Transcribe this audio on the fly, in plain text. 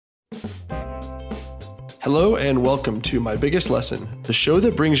Hello and welcome to My Biggest Lesson, the show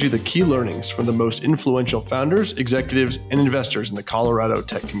that brings you the key learnings from the most influential founders, executives, and investors in the Colorado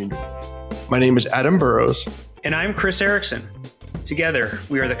tech community. My name is Adam Burrows. And I'm Chris Erickson. Together,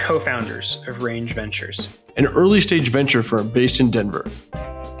 we are the co-founders of Range Ventures, An early-stage venture firm based in Denver.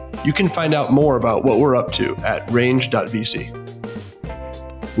 You can find out more about what we're up to at range.vc.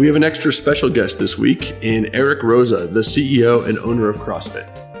 We have an extra special guest this week in Eric Rosa, the CEO and owner of CrossFit.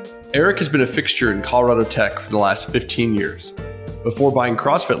 Eric has been a fixture in Colorado tech for the last 15 years. Before buying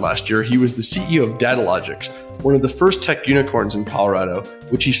CrossFit last year, he was the CEO of Datalogix, one of the first tech unicorns in Colorado,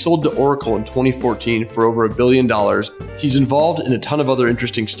 which he sold to Oracle in 2014 for over $1 billion. He's involved in a ton of other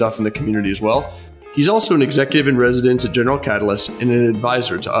interesting stuff in the community as well. He's also an executive in residence at General Catalyst and an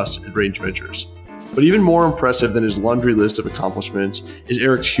advisor to us at Range Ventures. But even more impressive than his laundry list of accomplishments is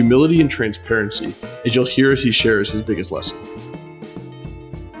Eric's humility and transparency, as you'll hear as he shares his biggest lesson.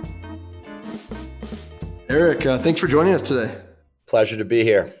 Eric, thanks for joining us today. Pleasure to be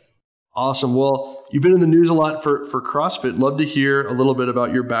here. Awesome. Well, you've been in the news a lot for CrossFit. Love to hear a little bit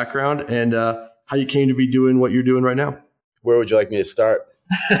about your background and how you came to be doing what you're doing right now. Where would you like me to start?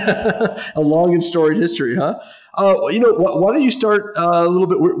 A long and storied history, huh? Why don't you start a little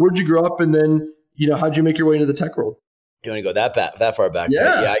bit? Where'd you grow up, and then how'd you make your way into the tech world? You want to go that far back?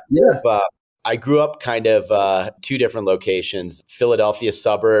 Yeah. I grew up kind of two different locations: Philadelphia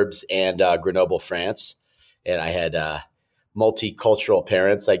suburbs and Grenoble, France. And I had multicultural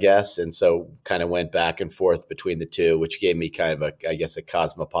parents, I guess, and so kind of went back and forth between the two, which gave me kind of a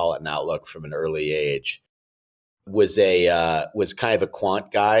cosmopolitan outlook from an early age. Was kind of a quant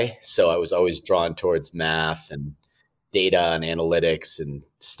guy, so I was always drawn towards math and data and analytics and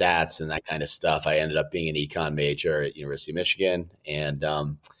stats and that kind of stuff. I ended up being an econ major at University of Michigan, and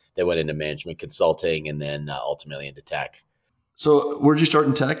then went into management consulting, and then ultimately into tech. So where'd you start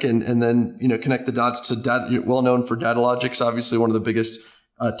in tech, and then connect the dots to you're well known for Datalogix, obviously one of the biggest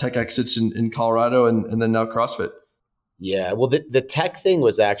tech exits in Colorado, and then now CrossFit. Yeah, well, the tech thing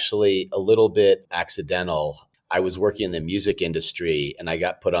was actually a little bit accidental. I was working in the music industry, and I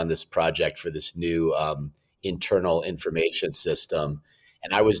got put on this project for this new internal information system.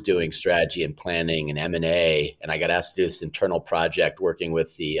 And I was doing strategy and planning and M&A, and I got asked to do this internal project working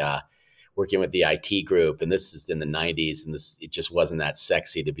with the IT group. And this is in the 90s, and it just wasn't that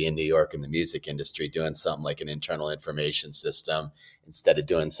sexy to be in New York in the music industry doing something like an internal information system instead of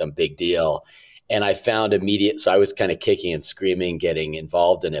doing some big deal. And I found so I was kind of kicking and screaming, getting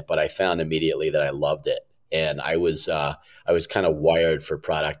involved in it, but I found immediately that I loved it. And I was kind of wired for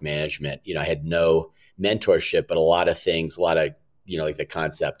product management. I had no mentorship, but a lot of like the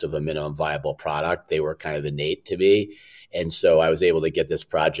concept of a minimum viable product, they were kind of innate to me. And so I was able to get this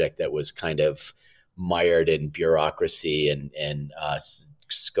project that was kind of mired in bureaucracy and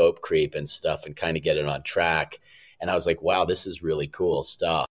scope creep and stuff, and kind of get it on track. And I was like, wow, this is really cool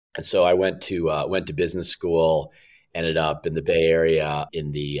stuff. And so I went to business school, ended up in the Bay Area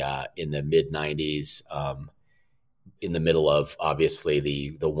in the mid 90s, in the middle of obviously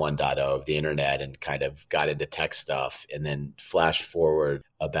the 1.0 of the internet, and kind of got into tech stuff. And then flash forward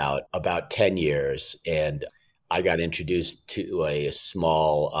about 10 years, and I got introduced to a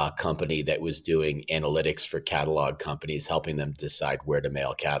small company that was doing analytics for catalog companies, helping them decide where to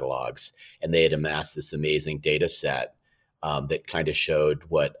mail catalogs. And they had amassed this amazing data set that kind of showed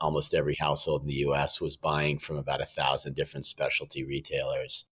what almost every household in the US was buying from about 1,000 different specialty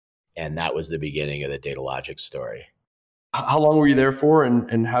retailers. And that was the beginning of the Datalogix story. How long were you there for,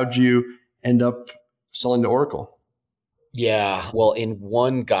 and how'd you end up selling to Oracle? Yeah, well, in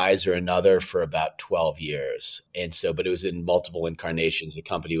one guise or another for about 12 years. But it was in multiple incarnations. The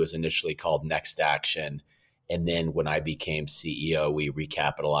company was initially called Next Action. And then when I became CEO, we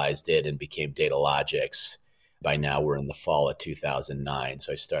recapitalized it and became Datalogix. By now, we're in the fall of 2009.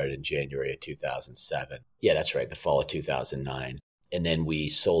 So I started in January of 2007. Yeah, that's right, the fall of 2009. And then we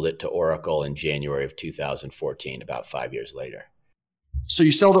sold it to Oracle in January of 2014, about 5 years later. So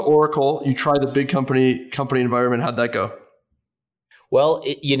you sell to Oracle, you try the big company environment. How'd that go? Well,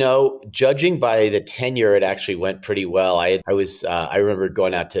 judging by the tenure, it actually went pretty well. I remember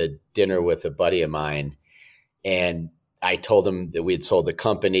going out to dinner with a buddy of mine, and I told him that we had sold the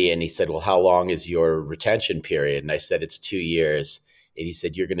company, and he said, well, how long is your retention period? And I said, it's 2 years. And he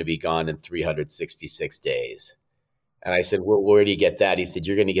said, you're going to be gone in 366 days. And I said, well, where do you get that? He said,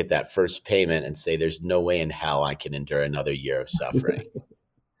 you're going to get that first payment and say, there's no way in hell I can endure another year of suffering.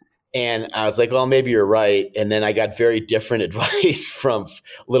 And I was like, well, maybe you're right. And then I got very different advice a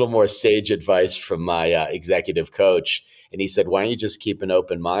little more sage advice from my executive coach. And he said, why don't you just keep an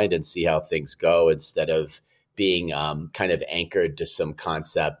open mind and see how things go instead of being kind of anchored to some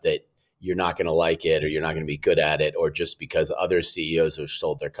concept that you're not going to like it or you're not going to be good at it, or just because other CEOs who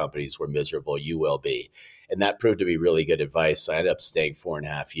sold their companies were miserable, you will be. And that proved to be really good advice. So I ended up staying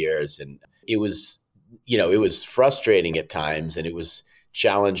 4.5 years, and it was, it was frustrating at times, and it was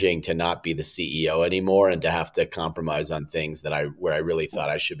challenging to not be the CEO anymore and to have to compromise on things where I really thought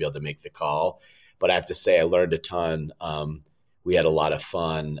I should be able to make the call. But I have to say, I learned a ton. We had a lot of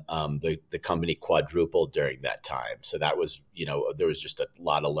fun. The company quadrupled during that time. So that was, there was just a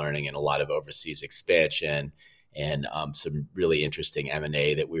lot of learning and a lot of overseas expansion and some really interesting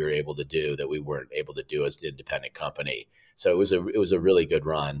M&A that we were able to do that we weren't able to do as the independent company. So it was a really good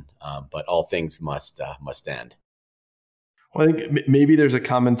run, but all things must end. Well, I think maybe there's a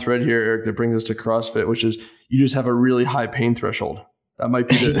common thread here, Eric, that brings us to CrossFit, which is you just have a really high pain threshold. That might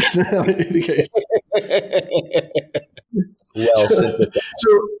be the case.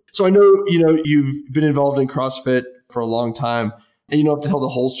 Well, so I know, you've been involved in CrossFit for a long time, and you don't have to tell the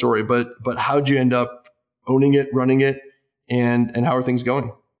whole story, but how'd you end up owning it, running it, and how are things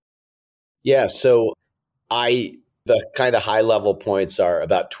going? Yeah. So the kind of high level points are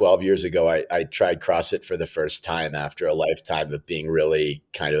about 12 years ago, I tried CrossFit for the first time after a lifetime of being really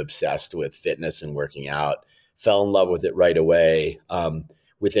kind of obsessed with fitness and working out. Fell in love with it right away.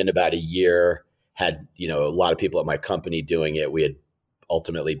 Within about a year, had, a lot of people at my company doing it. We had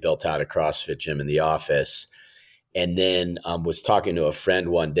ultimately built out a CrossFit gym in the office, and then was talking to a friend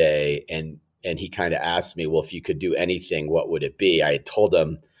one day, and he kind of asked me, well, if you could do anything, what would it be? I had told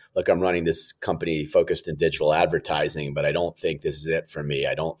him, look, I'm running this company focused in digital advertising, but I don't think this is it for me.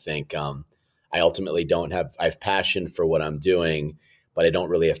 I don't think I ultimately I have passion for what I'm doing, but I don't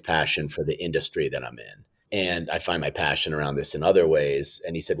really have passion for the industry that I'm in. And I find my passion around this in other ways.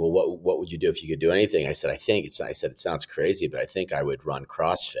 And he said, well, what would you do if you could do anything? I said, it sounds crazy, but I think I would run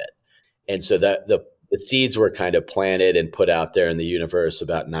CrossFit. And so that the seeds were kind of planted and put out there in the universe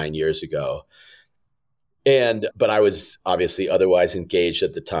about 9 years ago. But I was obviously otherwise engaged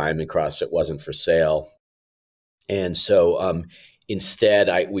at the time, and CrossFit wasn't for sale. And so instead,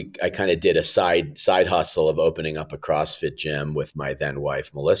 I kind of did a side hustle of opening up a CrossFit gym with my then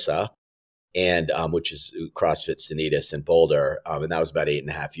wife, Melissa, and which is CrossFit Sanitas in Boulder. And that was about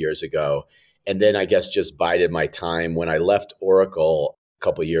 8.5 years ago. And then I guess just bided my time. When I left Oracle a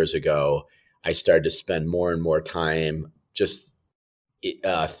couple of years ago, I started to spend more and more time just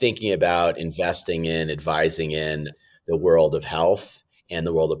thinking about investing in, advising in the world of health and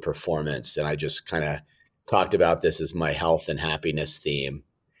the world of performance. And I just kind of talked about this as my health and happiness theme,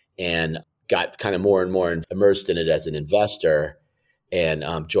 and got kind of more and more immersed in it as an investor, and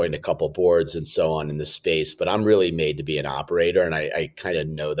joined a couple boards and so on in the space. But I'm really made to be an operator, and I kind of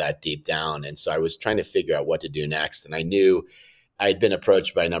know that deep down. And so I was trying to figure out what to do next. And I knew I'd been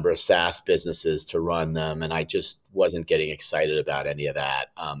approached by a number of SaaS businesses to run them, and I just wasn't getting excited about any of that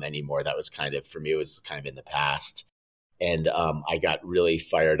anymore. That was kind of, for me, it was kind of in the past. And I got really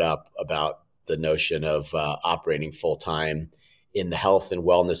fired up about the notion of operating full-time in the health and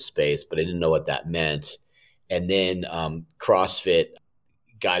wellness space, but I didn't know what that meant. And then CrossFit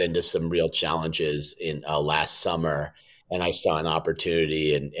got into some real challenges in last summer, and I saw an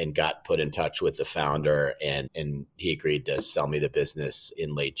opportunity and got put in touch with the founder, and he agreed to sell me the business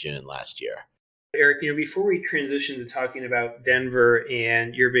in late June last year. Eric, before we transition to talking about Denver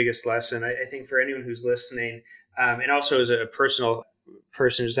and your biggest lesson, I think for anyone who's listening, and also as a personal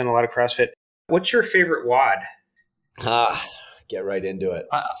person who's done a lot of CrossFit, what's your favorite WOD? Get right into it.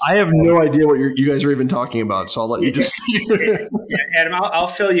 I have no idea what you guys are even talking about, so I'll let you just. Yeah, Adam, I'll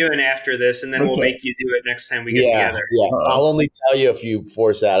fill you in after this, and then we'll make you do it next time we get together. Yeah, I'll only tell you if you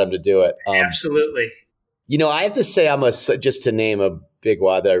force Adam to do it. Absolutely. I have to say, just to name a big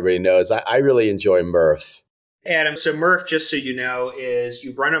WOD that everybody knows, I really enjoy Murph. Adam, so Murph, just so you know, is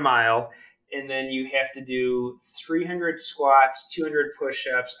you run a mile, and then you have to do 300 squats, 200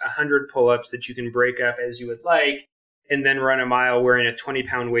 push-ups, 100 pull-ups that you can break up as you would like, and then run a mile wearing a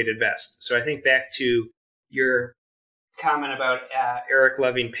 20-pound weighted vest. So I think back to your comment about Eric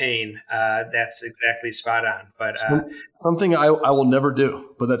loving pain, that's exactly spot on. But something I will never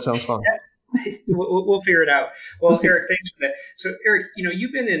do, but that sounds fun. We'll figure it out. Well, Eric, thanks for that. So Eric,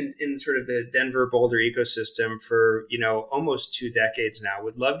 you've been in sort of the Denver Boulder ecosystem for, almost 2 decades now.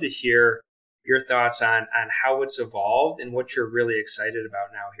 Would love to hear your thoughts on how it's evolved and what you're really excited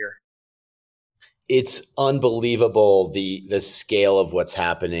about now here. It's unbelievable the scale of what's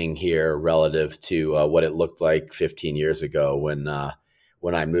happening here relative to what it looked like 15 years ago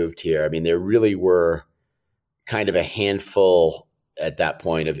when I moved here. I mean, there really were kind of a handful at that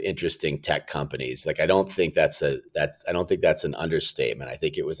point of interesting tech companies. Like, I don't think that's an understatement. I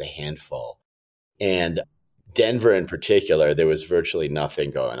think it was a handful. Denver in particular, there was virtually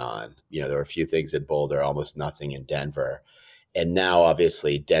nothing going on. There were a few things in Boulder, almost nothing in Denver. And now,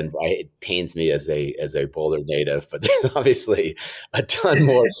 obviously, Denver. It pains me as a Boulder native, but there's obviously a ton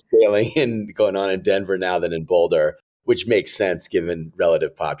more scaling going on in Denver now than in Boulder, which makes sense given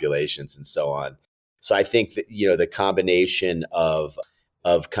relative populations and so on. So I think that the combination of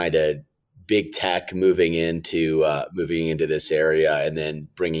kind of big tech moving into this area and then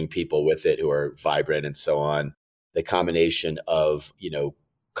bringing people with it who are vibrant and so on, the combination of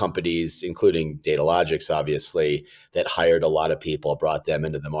companies, including Datalogix, obviously, that hired a lot of people, brought them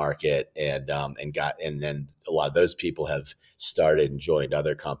into the market, and then a lot of those people have started and joined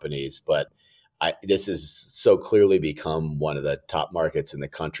other companies. But this has so clearly become one of the top markets in the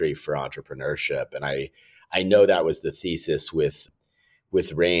country for entrepreneurship, and I know that was the thesis with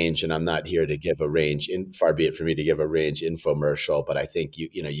Range, and I'm not here to give a Range, far be it for me to give a Range infomercial, but I think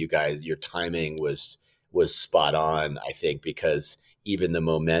you guys, your timing was spot on. I think because even the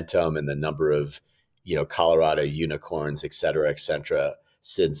momentum and the number of, Colorado unicorns, et cetera,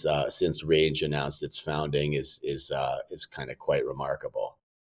 since Range announced its founding is kind of quite remarkable.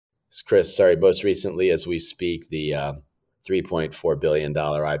 Chris, sorry, most recently as we speak, the $3.4 billion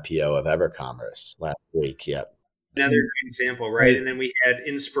IPO of EverCommerce last week. Yep. Another great example, right? And then we had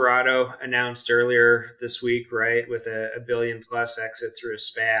Inspirato announced earlier this week, right, with a $1 billion plus exit through a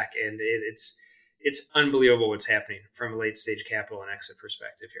SPAC, and it's unbelievable what's happening from a late stage capital and exit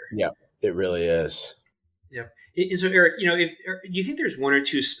perspective here. Yeah, it really is. Yeah. And so, Eric, do you think there's one or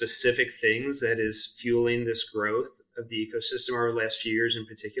two specific things that is fueling this growth of the ecosystem over the last few years in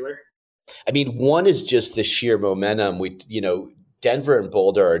particular? I mean, one is just the sheer momentum. Denver and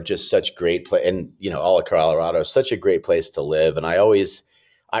Boulder are just such great and all of Colorado is such a great place to live. And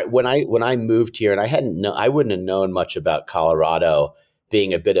when I moved here, and I wouldn't have known much about Colorado,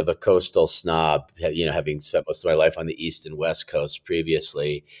 being a bit of a coastal snob, having spent most of my life on the East and West Coast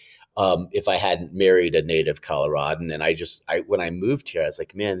previously, if I hadn't married a native Coloradan. And when I moved here, I was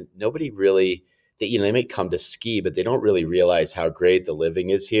like, man, nobody really, they may come to ski, but they don't really realize how great the living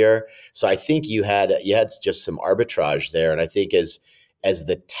is here. So I think you had just some arbitrage there. And I think as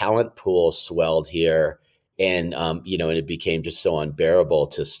the talent pool swelled here, and and it became just so unbearable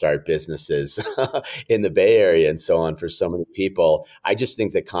to start businesses in the Bay Area and so on for so many people, I just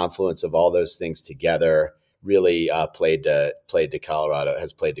think the confluence of all those things together really played to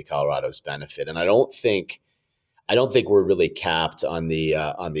Colorado's benefit. And I don't think we're really capped on the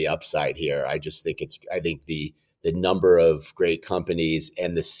upside here. I think the number of great companies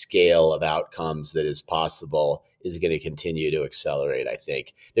and the scale of outcomes that is possible is going to continue to accelerate. I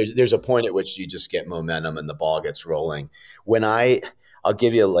think there's a point at which you just get momentum and the ball gets rolling. I'll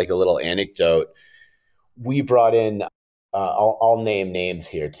give you like a little anecdote. We brought in, I'll name names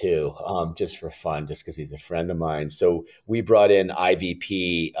here too, just for fun, just because he's a friend of mine. So we brought in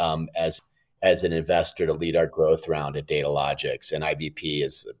IVP as an investor to lead our growth round at Datalogix. And IVP,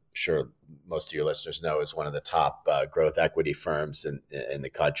 is, I'm sure most of your listeners know, is one of the top growth equity firms in the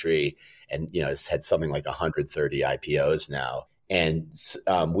country, and has had something like 130 IPOs now. And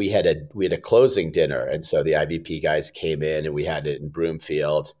we had a closing dinner, and so the IVP guys came in, and we had it in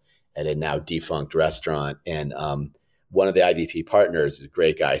Broomfield at a now defunct restaurant. And one of the IVP partners, a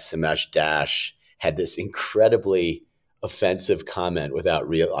great guy, Samesh Dash, had this incredibly offensive comment without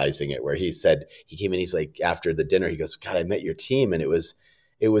realizing it, where he said, he came in, he's like, after the dinner, he goes, God, I met your team, and it was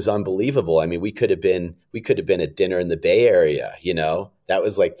unbelievable. I mean, we could have been at dinner in the Bay Area, that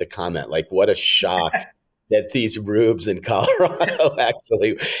was like the comment, like, what a shock that these rubes in Colorado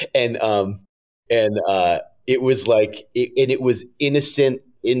actually, and it was like, it was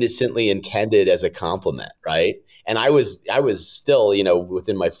innocently intended as a compliment. Right. And I was still,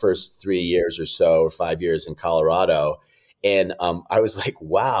 within my first 3 years or so, or 5 years in Colorado. And I was like,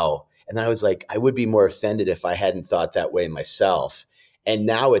 wow. And then I was like, I would be more offended if I hadn't thought that way myself. And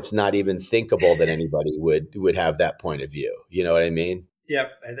now it's not even thinkable that anybody would have that point of view. You know what I mean?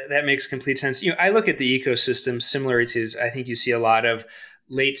 Yep. That makes complete sense. I look at the ecosystem similar to, I think you see a lot of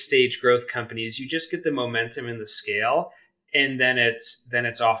late stage growth companies. You just get the momentum and the scale, and then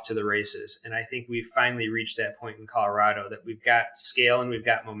it's off to the races. And I think we've finally reached that point in Colorado that we've got scale and we've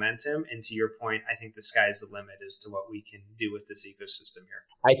got momentum. And to your point, I think the sky's the limit as to what we can do with this ecosystem here.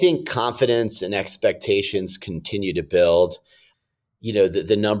 I think confidence and expectations continue to build.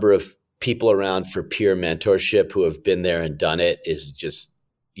 The number of people around for peer mentorship who have been there and done it is just,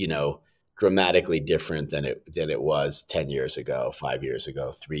 dramatically different than it was 10 years ago, 5 years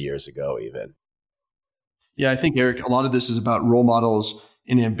ago, 3 years ago, even. Yeah, I think, Eric, a lot of this is about role models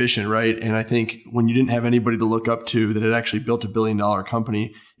and ambition, right? And I think when you didn't have anybody to look up to that had actually built $1 billion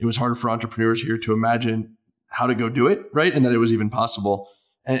company, it was harder for entrepreneurs here to imagine how to go do it, right? And that it was even possible.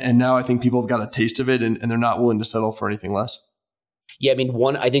 And now I think people have got a taste of it and they're not willing to settle for anything less. Yeah, I mean,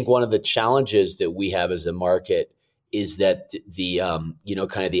 I think one of the challenges that we have as a market is that the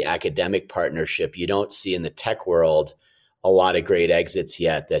kind of the academic partnership, you don't see in the tech world a lot of great exits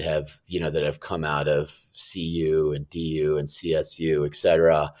yet that have come out of CU and DU and CSU, et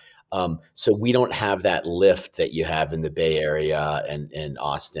cetera. So we don't have that lift that you have in the Bay Area and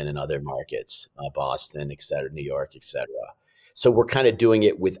Austin and other markets, Boston, et cetera, New York, et cetera. So we're kind of doing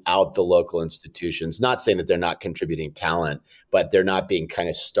it without the local institutions, not saying that they're not contributing talent, but they're not being kind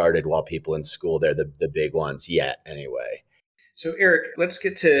of started while people in school. They're the big ones yet anyway. So Eric, let's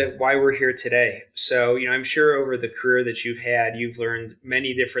get to why we're here today. So, I'm sure over the career that you've had, you've learned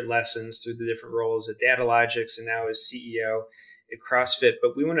many different lessons through the different roles at Datalogix and now as CEO at CrossFit,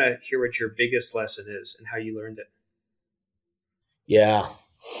 but we want to hear what your biggest lesson is and how you learned it. Yeah.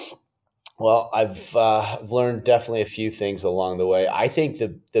 Well, I've learned definitely a few things along the way. I think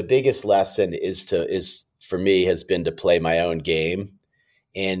the biggest lesson is for me has been to play my own game.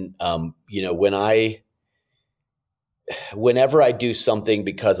 And, whenever I do something,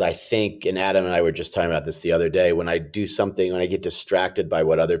 because I think, and Adam and I were just talking about this the other day, when I do something, when I get distracted by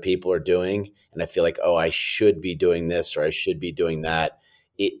what other people are doing, and I feel like, oh, I should be doing this or I should be doing that,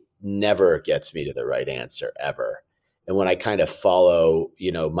 it never gets me to the right answer ever. And when I kind of follow,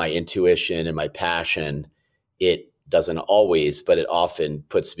 my intuition and my passion, it doesn't always, but it often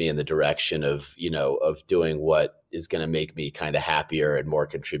puts me in the direction of doing what is going to make me kind of happier and more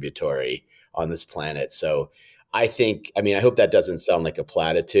contributory on this planet. So I hope that doesn't sound like a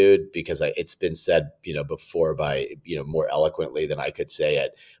platitude because it's been said, before by, more eloquently than I could say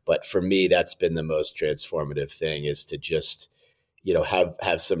it. But for me, that's been the most transformative thing, is to just,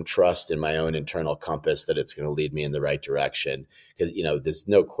 have some trust in my own internal compass that it's going to lead me in the right direction. Because, there's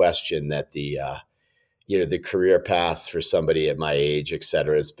no question that the career path for somebody at my age, et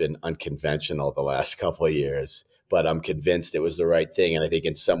cetera, has been unconventional the last couple of years, but I'm convinced it was the right thing. And I think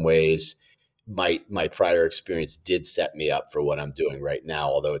in some ways, my prior experience did set me up for what I'm doing right now,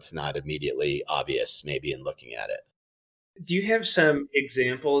 although it's not immediately obvious maybe in looking at it. Do you have some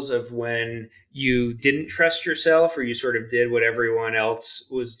examples of when you didn't trust yourself or you sort of did what everyone else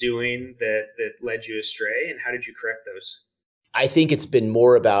was doing that led you astray? And how did you correct those? I think it's been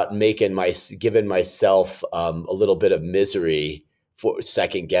more about giving myself a little bit of misery for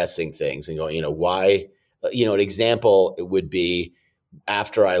second guessing things and going, why, an example would be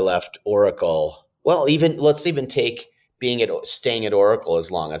after I left Oracle. Well, let's take staying at Oracle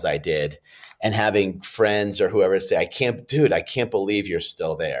as long as I did and having friends or whoever say, I can't believe you're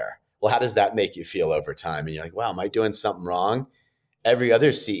still there. Well, how does that make you feel over time? And you're like, wow, am I doing something wrong? Every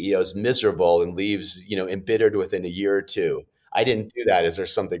other CEO is miserable and leaves, embittered within a year or two. I didn't do that. Is there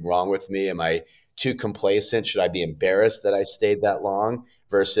something wrong with me? Am I too complacent? Should I be embarrassed that I stayed that long?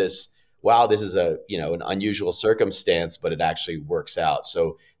 Versus, wow, this is an unusual circumstance, but it actually works out.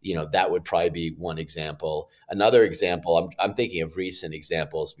 So, that would probably be one example. Another example, I'm thinking of recent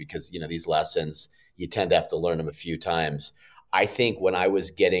examples because, these lessons, you tend to have to learn them a few times. I think when I was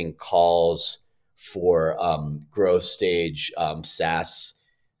getting calls for growth stage SaaS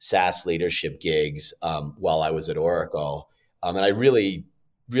leadership gigs while I was at Oracle, and I really,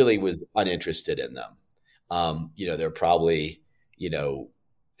 really was uninterested in them. There were probably,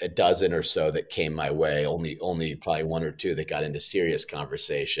 a dozen or so that came my way, only probably one or two that got into serious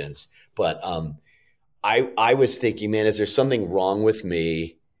conversations. But I was thinking, man, is there something wrong with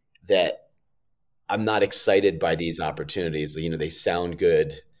me that I'm not excited by these opportunities? They sound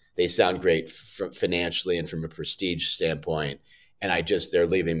good. They sound great financially and from a prestige standpoint. And they're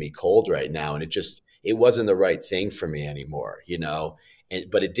leaving me cold right now. And it wasn't the right thing for me anymore,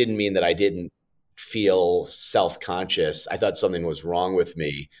 but it didn't mean that I didn't feel self-conscious. I thought something was wrong with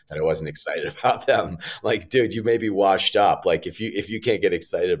me that I wasn't excited about them. Like, dude, you may be washed up. Like if you can't get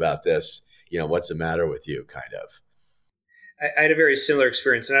excited about this, what's the matter with you, kind of. I had a very similar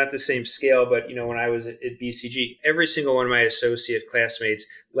experience, not at the same scale, but when I was at BCG, every single one of my associate classmates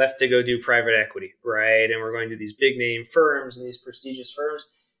left to go do private equity, right? And we're going to these big name firms and these prestigious firms.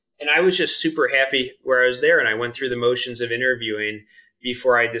 And I was just super happy where I was there. And I went through the motions of interviewing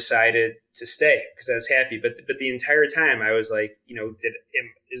before I decided to stay because I was happy. But the entire time I was like,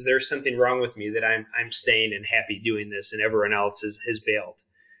 is there something wrong with me that I'm staying and happy doing this and everyone else has bailed?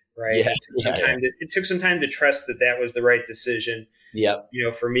 Right. Yeah, it took some time to trust that was the right decision. Yep.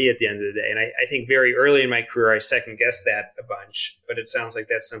 For me at the end of the day. And I think very early in my career, I second guessed that a bunch, but it sounds like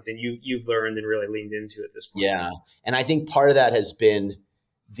that's something you've learned and really leaned into at this point. Yeah. And I think part of that has been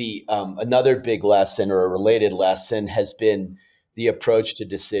another big lesson or a related lesson has been the approach to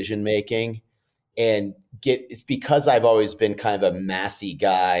decision making. and it's because I've always been kind of a mathy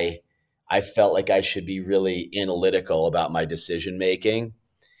guy. I felt like I should be really analytical about my decision making.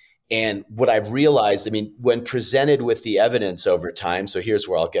 And what I've realized, I mean, when presented with the evidence over time, so here's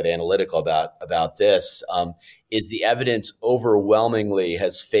where I'll get analytical about this, is the evidence overwhelmingly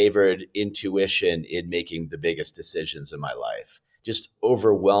has favored intuition in making the biggest decisions in my life, just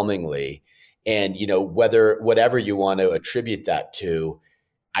overwhelmingly. And, whatever you want to attribute that to,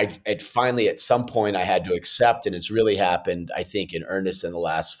 I finally, at some point, I had to accept, and it's really happened, I think, in earnest in the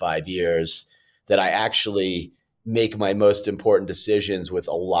last 5 years, that I actually make my most important decisions with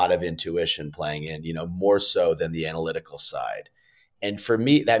a lot of intuition playing in, more so than the analytical side. And for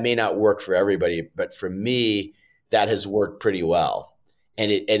me, that may not work for everybody, but for me, that has worked pretty well.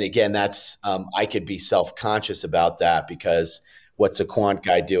 And again, that's, I could be self-conscious about that because what's a quant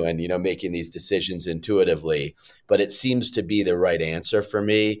guy doing, making these decisions intuitively, but it seems to be the right answer for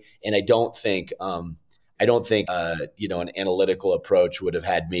me. And I don't think, an analytical approach would have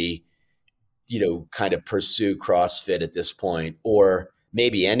had me, kind of pursue CrossFit at this point, or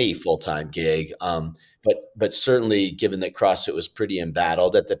maybe any full-time gig. But certainly given that CrossFit was pretty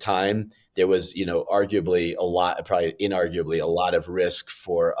embattled at the time, there was, inarguably a lot of risk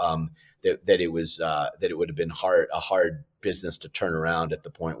for that it would have been a hard business to turn around at the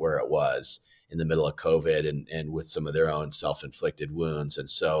point where it was in the middle of COVID and with some of their own self-inflicted wounds. And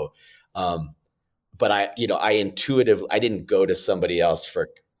so, but I didn't go to somebody else for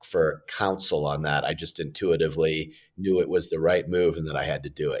counsel on that. I just intuitively knew it was the right move and that I had to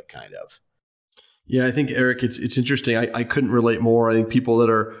do it, kind of. Yeah, I think, Eric, it's interesting. I couldn't relate more. I think people that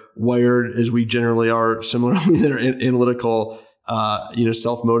are wired as we generally are, similarly, that are analytical,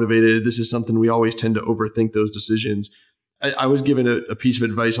 self-motivated, this is something we always tend to overthink those decisions. I was given a piece of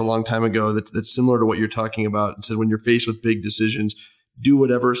advice a long time ago that's similar to what you're talking about. It said, when you're faced with big decisions, do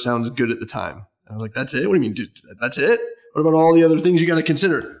whatever sounds good at the time. I was like, that's it? What do you mean, dude? That's it? What about all the other things you got to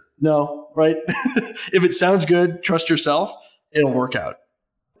consider? No, right? If it sounds good, trust yourself, it'll work out.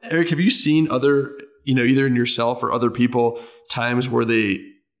 Eric, have you seen other, either in yourself or other people, times where they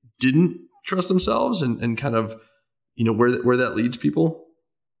didn't trust themselves and kind of, where that leads people?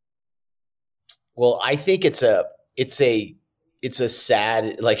 Well, I think it's a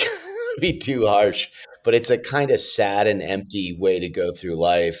sad, like, be too harsh, but it's a kind of sad and empty way to go through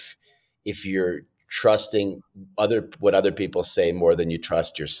life if you're trusting what other people say more than you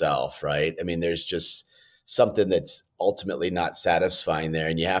trust yourself, right? I mean, there's just something that's ultimately not satisfying there.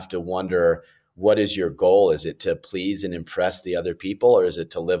 And you have to wonder, what is your goal? Is it to please and impress the other people, or is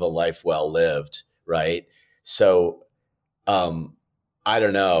it to live a life well lived, right? So I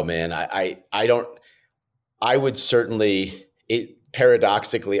don't know, man. I would certainly,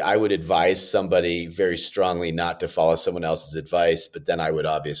 paradoxically, I would advise somebody very strongly not to follow someone else's advice, but then I would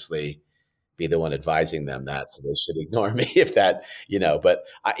obviously be the one advising them that, so they should ignore me if that, but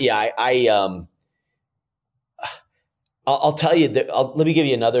I'll tell you that. Let me give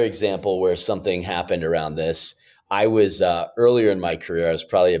you another example where something happened around this. I was earlier in my career, I was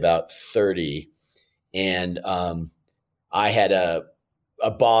probably about 30, and I had a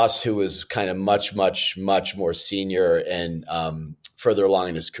boss who was kind of much more senior and further along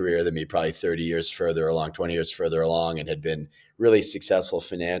in his career than me, probably 30 years further along, 20 years further along, and had been really successful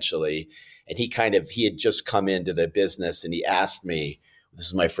financially. And he had just come into the business, and he asked me, this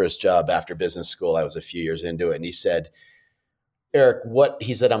is my first job after business school, I was a few years into it, and he said, Eric,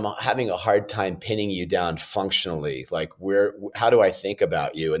 he said, I'm having a hard time pinning you down functionally. Like, how do I think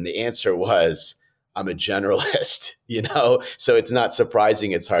about you? And the answer was, I'm a generalist, so it's not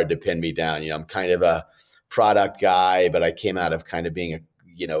surprising it's hard to pin me down. I'm kind of a product guy, but I came out of kind of being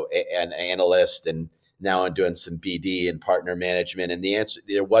an analyst, and now I'm doing some BD and partner management. And the answer,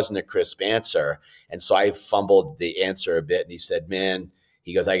 there wasn't a crisp answer. And so I fumbled the answer a bit. And he said, man,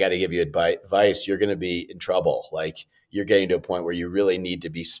 he goes, I got to give you advice. You're going to be in trouble. Like, you're getting to a point where you really need to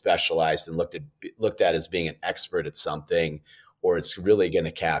be specialized and looked at as being an expert at something, or it's really going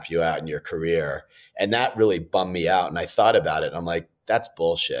to cap you out in your career. And that really bummed me out. And I thought about it. And I'm like, that's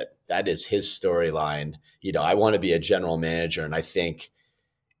bullshit. That is his storyline. I want to be a general manager. And I think,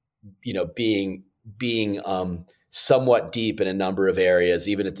 being somewhat deep in a number of areas,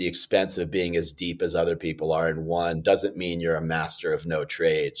 even at the expense of being as deep as other people are in one, doesn't mean you're a master of no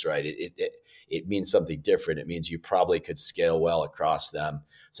trades, right? It means something different. It means you probably could scale well across them.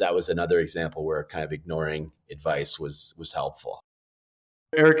 So that was another example where kind of ignoring advice was helpful.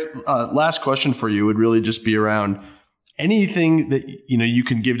 Eric, last question for you would really just be around anything that you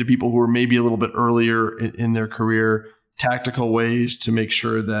can give to people who are maybe a little bit earlier in their career, tactical ways to make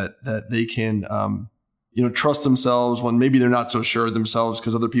sure that they can trust themselves when maybe they're not so sure of themselves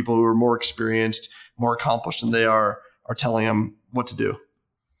because other people who are more experienced, more accomplished than they are telling them what to do?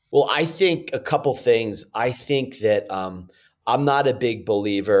 Well, I think a couple things. I think that I'm not a big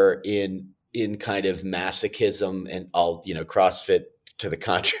believer in kind of masochism and all, CrossFit to the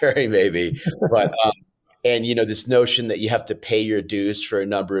contrary, maybe, but and this notion that you have to pay your dues for a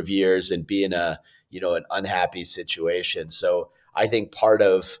number of years and be in an unhappy situation. So I think part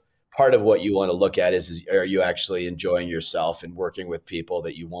of what you want to look at is are you actually enjoying yourself and working with people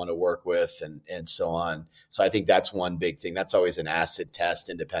that you want to work with and so on. So I think that's one big thing. That's always an acid test,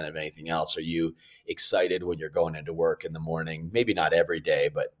 independent of anything else. Are you excited when you're going into work in the morning? Maybe not every day,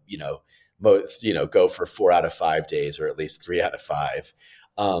 but go for 4 out of 5 days, or at least 3 out of 5.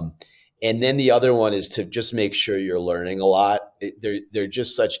 And then the other one is to just make sure you're learning a lot. They're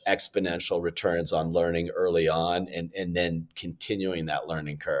just such exponential returns on learning early on and then continuing that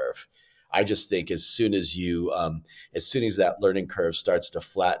learning curve. I just think as soon as that learning curve starts to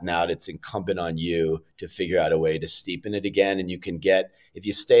flatten out, it's incumbent on you to figure out a way to steepen it again. And if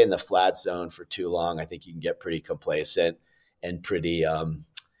you stay in the flat zone for too long, I think you can get pretty complacent and pretty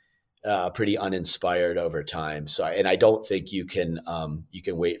uninspired over time. So, and I don't think you can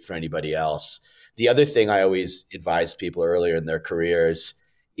wait for anybody else. The other thing I always advise people earlier in their careers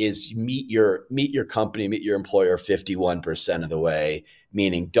is meet your company, meet your employer 51% of the way,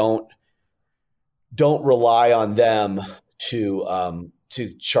 meaning don't rely on them to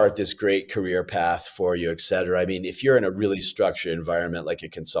chart this great career path for you, et cetera. I mean, if you're in a really structured environment like a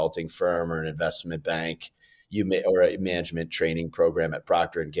consulting firm or an investment bank, or a management training program at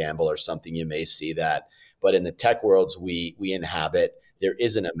Procter & Gamble or something, you may see that. But in the tech worlds we inhabit, there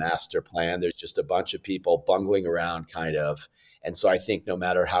isn't a master plan. There's just a bunch of people bungling around kind of. And so I think no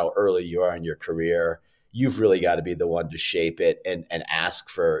matter how early you are in your career, you've really got to be the one to shape it and ask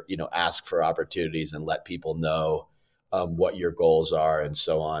for opportunities and let people know what your goals are and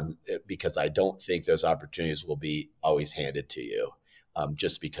so on, because I don't think those opportunities will be always handed to you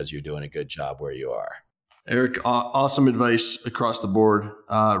just because you're doing a good job where you are. Eric, awesome advice across the board.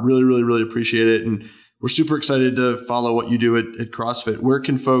 Really, really, really appreciate it. And we're super excited to follow what you do at CrossFit. Where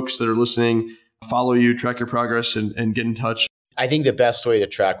can folks that are listening follow you, track your progress, and get in touch? I think the best way to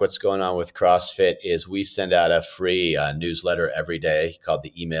track what's going on with CrossFit is we send out a free newsletter every day called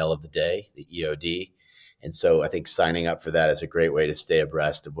the Email of the Day, the EOD. And so I think signing up for that is a great way to stay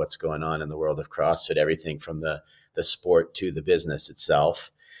abreast of what's going on in the world of CrossFit, everything from the sport to the business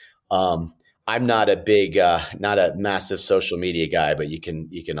itself. I'm not a massive social media guy, but you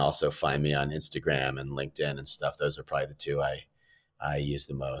can also find me on Instagram and LinkedIn and stuff. Those are probably the two I use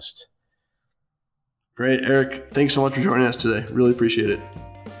the most. Great. Eric, thanks so much for joining us today. Really appreciate it.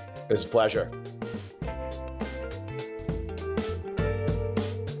 It was a pleasure.